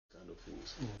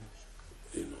things.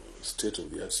 You know,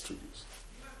 state-of-the-art studios.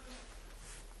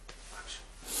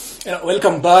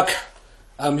 Welcome back.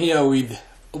 I'm here with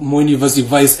Moi University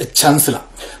Vice Chancellor,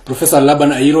 Professor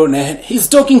Laban Ayiro. He's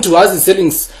talking to us, he's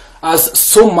telling us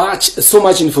so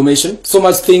much information, so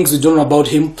much things we don't know about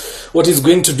him, what he's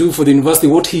going to do for the university,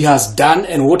 what he has done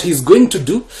and what he's going to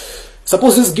do.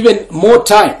 Suppose he's given more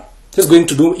time, he's going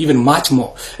to do even much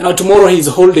more. And now tomorrow he's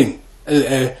holding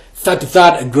a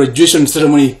 33rd graduation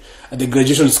ceremony at the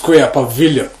Graduation Square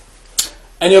Pavilion.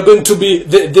 And you're going to be,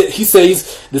 he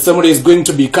says, the ceremony is going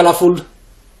to be colorful,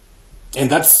 and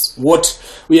that's what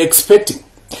we're expecting.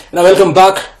 Now, welcome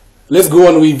back. Let's go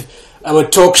on with our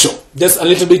talk show. Just a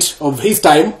little bit of his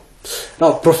time.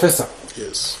 Now, Professor.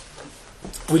 Yes.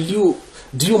 Do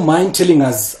you mind telling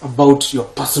us about your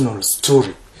personal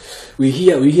story? We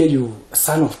hear you a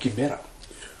son of Kibera.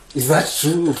 Is that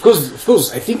true? Of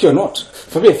course, I think you're not.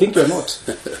 For me, I think you're not.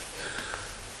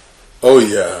 Oh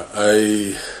yeah,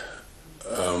 I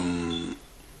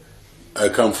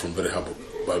come from very humble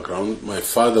background. My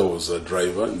father was a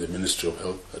driver in the Ministry of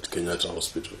Health at Kenyatta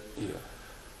Hospital. Yeah.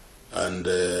 And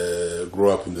grew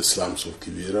up in the slums of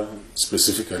Kibera,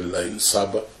 specifically like in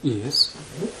Saba. Yes.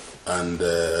 And,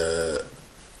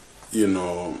 you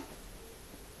know,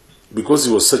 because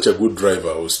he was such a good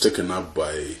driver, I was taken up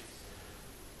by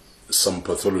some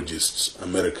pathologists,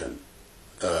 American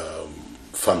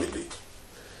family.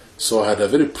 So I had a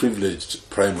very privileged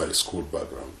primary school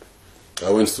background.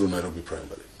 I went through Nairobi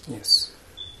Primary. Yes.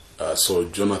 So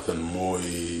Jonathan Moi,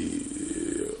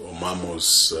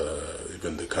 Omamos,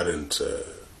 even the current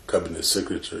cabinet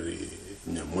secretary,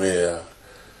 Nyamwea,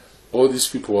 all these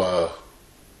people are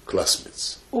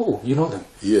classmates. Oh, you know them?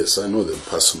 Yes, I know them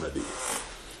personally.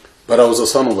 But I was a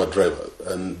son of a driver,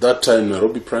 and that time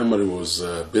Nairobi Primary was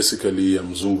basically a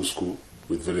Mzungu school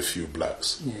with very few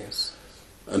blacks. Yes.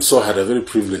 And so I had a very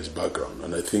privileged background,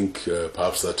 and I think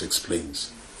perhaps that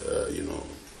explains, you know,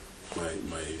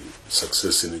 my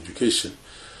success in education.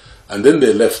 And then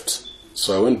they left,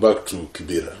 so I went back to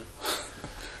Kibera.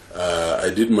 I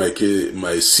did my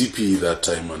CP that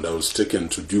time, and I was taken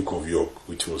to Duke of York,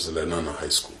 which was Lenana High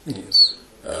School. Yes.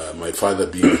 My father,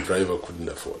 being a driver, couldn't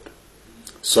afford.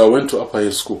 So I went to Upper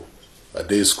Hill School, a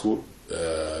day school.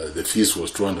 The fees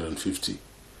was 250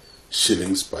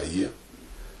 shillings per year.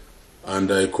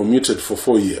 And I commuted for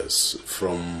 4 years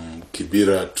from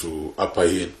Kibera to Upper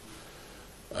Hill.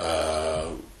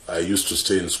 I used to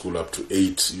stay in school up to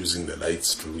 8, using the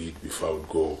lights to read before I would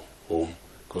go home,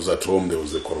 because at home there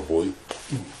was the corboy.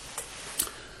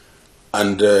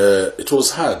 And it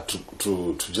was hard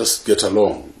to just get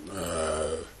along.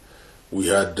 We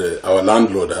had, our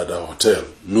landlord had a hotel,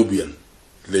 Nubian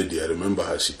lady, I remember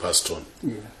her, she passed on.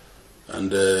 Yeah.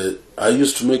 And I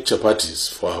used to make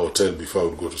chapatis for a hotel before I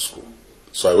would go to school.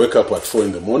 So I wake up at 4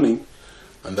 in the morning,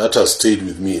 and that has stayed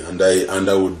with me. And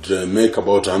I would make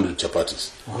about 100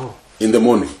 chapatis in the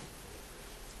morning.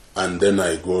 And then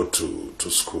I go to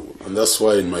school. And that's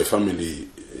why in my family,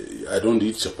 I don't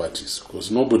eat chapatis, because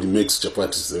nobody makes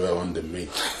chapatis the way I want them made.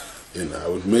 You know, I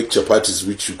would make chapatis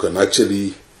which you can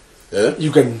actually...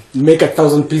 You can make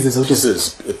 1,000 pieces out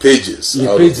of pages.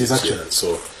 Yeah, pages, actually. Yeah,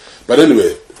 so, but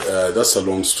anyway, that's a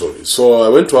long story. So I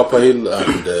went to Upper Hill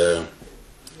and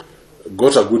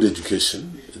got a good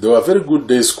education. There were very good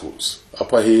day schools.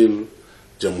 Upper Hill,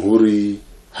 Jamhuri,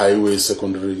 Highway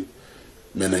Secondary,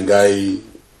 Menengai,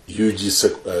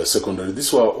 UG Secondary.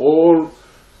 These were all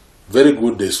very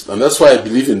good day schools. And that's why I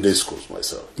believe in day schools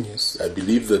myself. Yes. I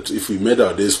believe that if we made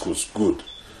our day schools good,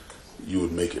 you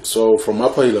would make it. So from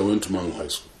Upper Hill I went to Mangu High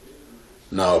School,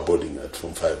 now boarding at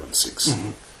from 5 and 6.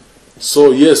 Mm-hmm.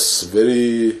 So yes,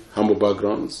 very humble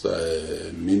backgrounds.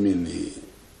 Mimi ni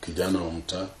kijana wa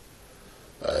mtaa.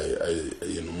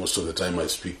 You know, most of the time I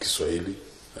speak Swahili,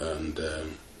 and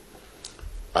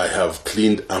I have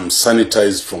cleaned, I'm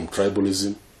sanitized from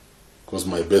tribalism, because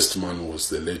my best man was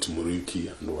the late Muriuki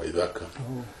and Waidaka.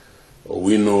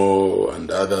 Owino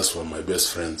and others were my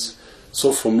best friends.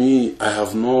 So for me, I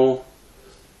have no,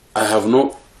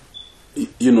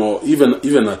 you know,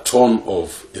 even a tone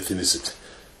of ethnicity.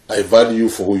 I value you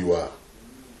for who you are.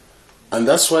 And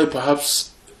that's why perhaps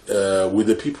with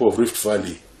the people of Rift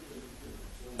Valley,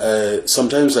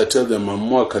 sometimes I tell them I'm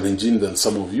more Kalenjin than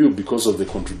some of you because of the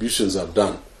contributions I've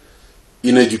done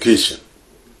in education.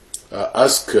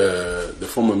 Ask the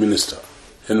former minister,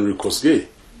 Henry Kosgei.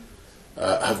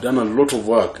 I've done a lot of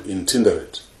work in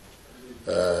Tinderet.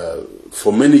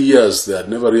 For many years, they had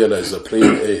never realized they're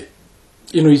playing A.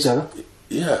 You know each other?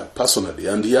 Yeah, personally.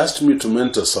 And he asked me to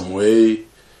mentor some way,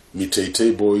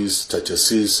 Mitete boys,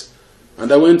 Tachasis.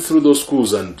 And I went through those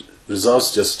schools and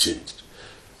results just changed.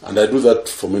 And I do that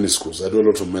for many schools. I do a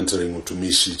lot of mentoring with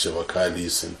Tumishi, Chavakali,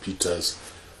 St. Peter's,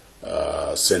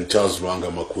 St. Charles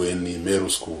Lwanga Makueni, Meru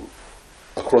School,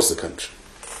 across the country.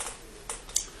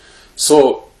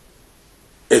 So,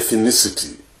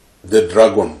 ethnicity, the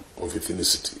dragon of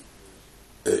ethnicity,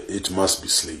 it must be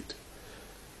slayed,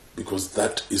 because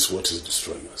that is what is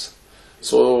destroying us.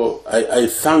 So I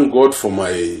thank God for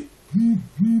my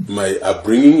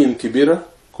upbringing in Kibera,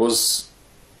 because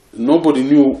nobody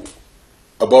knew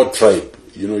about tribe.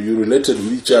 You know, you related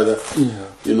with each other. Yeah.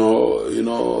 You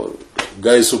know,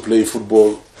 guys who play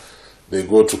football, they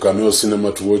go to Cameo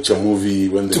Cinema to watch a movie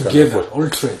when they together, all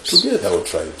tribes. Together, all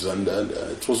tribes, and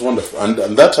it was wonderful,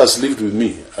 and that has lived with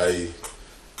me.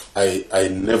 I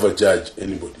never judge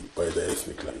anybody by their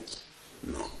ethnic lines.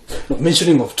 No.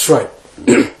 Mentioning of tribe,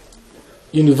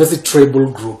 university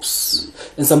tribal groups,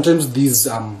 and sometimes these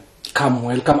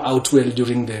come out well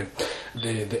during the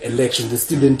election, the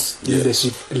student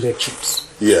leadership elections.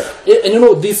 Yeah. And you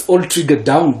know, these all trigger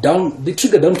down. They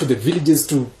trigger down to the villages,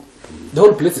 to the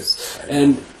whole places.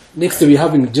 And next year we're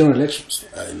having general elections.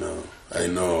 I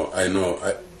know.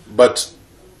 But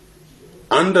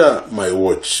under my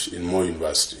watch in Moi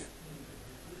University,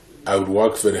 I would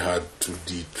work very hard to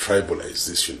de-tribalize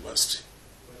this university.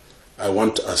 I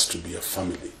want us to be a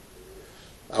family.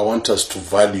 I want us to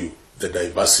value the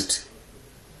diversity.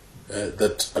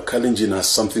 That Akalenjin has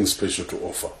something special to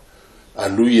offer.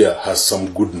 Aluya has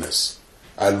some goodness.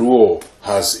 Aluo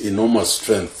has enormous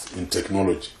strength in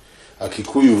technology.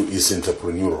 Akikuyu is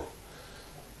entrepreneurial.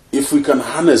 If we can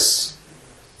harness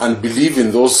and believe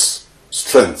in those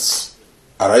strengths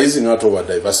arising out of our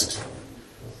diversity,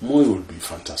 Moi would be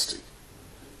fantastic.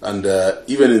 And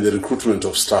even in the recruitment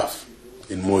of staff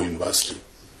in Moi University,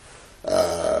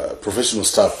 professional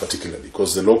staff particularly,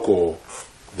 because the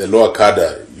lower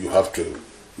cadre, you have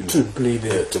to play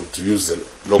there, to use the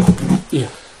local people. Yeah.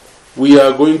 We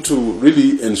are going to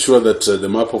really ensure that the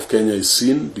map of Kenya is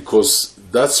seen, because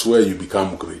that's where you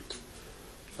become great.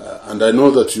 And I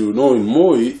know that in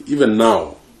Moi, even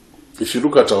now, if you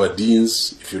look at our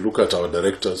deans, if you look at our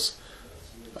directors,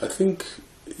 I think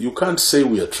you can't say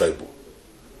we are tribal.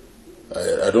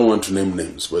 I don't want to name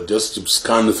names, but just to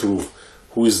scan through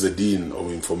who is the dean of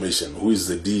information, who is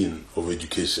the dean of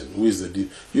education, who is the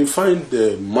dean. You find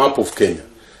the map of Kenya.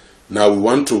 Now we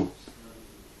want to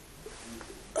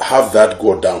have that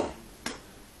go down.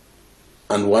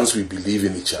 And once we believe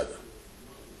in each other,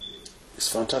 it's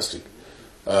fantastic.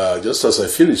 Just as I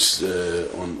finished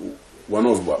on one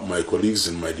of my colleagues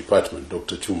in my department,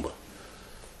 Dr. Chumba,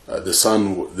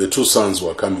 the two sons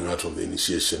were coming out of the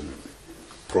initiation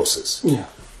process. Yeah.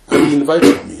 And he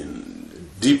invited me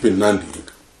deep in Nandi,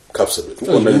 Kapsabet.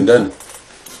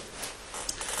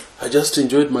 I just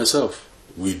enjoyed myself.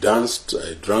 We danced,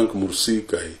 I drank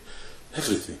mursik,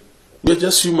 everything. We're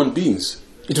just human beings.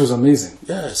 It was amazing.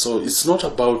 Yeah, so it's not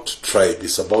about tribe,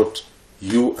 it's about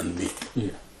you and me.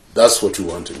 Yeah. That's what we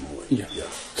want in Moi. Yeah.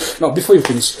 Now, before you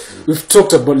finish, we've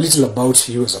talked little about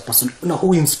you as a person. Now,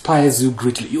 who inspires you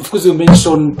greatly? Of course, you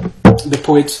mentioned the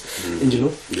poet,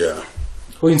 Angelo. Yeah.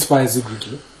 Who inspires you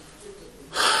greatly?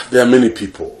 There are many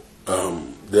people.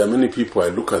 I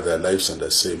look at their lives and I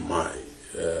say,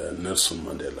 Nelson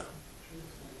Mandela,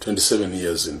 27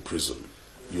 years in prison.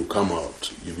 You come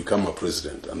out, you become a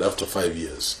president, and after 5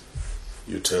 years,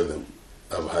 you tell them,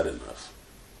 I've had enough.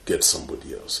 Get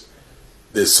somebody else.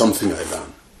 There's something I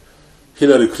learned.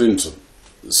 Hillary Clinton,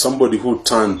 somebody who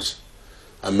turned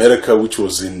America, which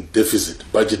was in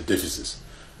budget deficits,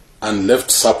 and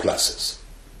left surpluses.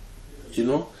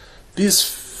 These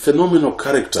phenomenal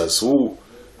characters who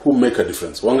make a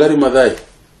difference. Wangari Maathai,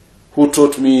 who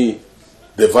taught me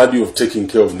the value of taking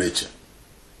care of nature.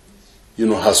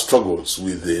 Her struggles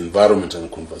with the environment and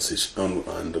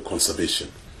conservation.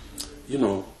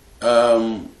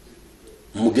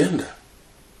 Mugenda,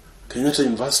 Kenyatta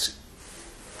University,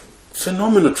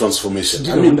 phenomenal transformation.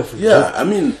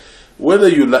 Whether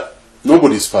you like,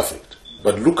 nobody's perfect,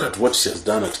 but look at what she has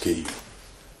done at KU.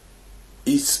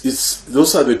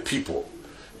 Those are the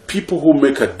people who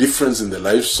make a difference in the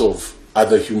lives of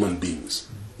other human beings.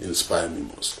 Inspire me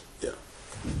most. Yeah.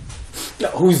 Now,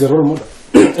 who is the role model?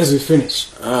 As we finish,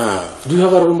 do you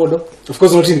have a role model? Of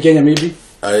course, not in Kenya, maybe.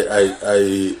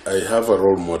 I have a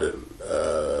role model,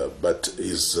 but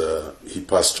he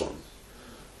passed on,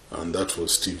 and that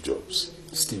was Steve Jobs.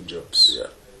 Steve Jobs. Yeah,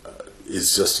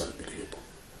 it's just unbelievable.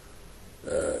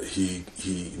 He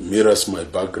mirrors my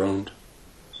background,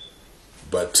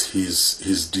 but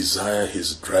his desire,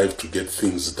 his drive to get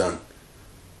things done,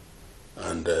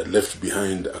 and left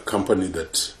behind a company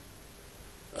that.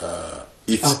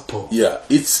 Its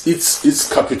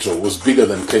capital was bigger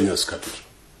than Kenya's capital.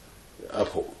 Yeah.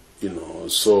 Apple, you know.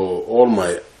 So all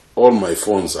my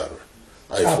phones are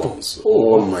iPhones. Oh,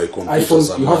 all my computers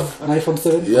iPhone, are you Mac. have an iPhone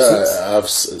 7? Yeah, I have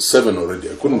 7 already.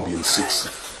 I couldn't be in 6.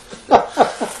 I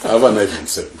have an iPhone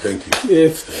 7. Thank you.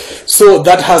 Yes. So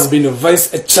that has been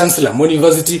Vice Chancellor, Moi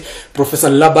University, Professor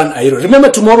Laban Ayiro. Remember,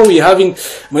 tomorrow we are having,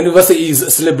 Moi University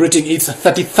is celebrating its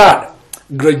 33rd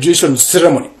graduation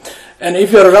ceremony. And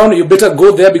if you're around, you better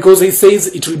go there because he says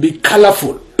it will be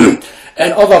colorful.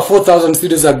 And over 4,000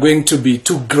 students are going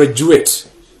to graduate.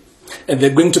 And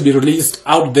they're going to be released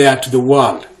out there to the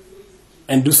world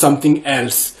and do something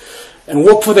else and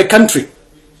work for the country.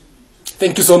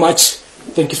 Thank you so much.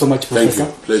 Thank you so much, Professor.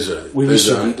 Thank you. Pleasure. We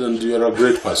Pleasure. wish you. And you're a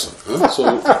great person. Huh?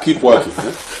 So keep working.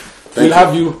 Huh? We'll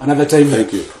have you another time.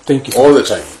 Thank you. Thank you. All the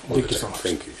time. Thank you so much.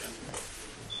 Thank you.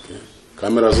 Okay.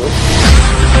 Cameras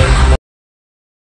off.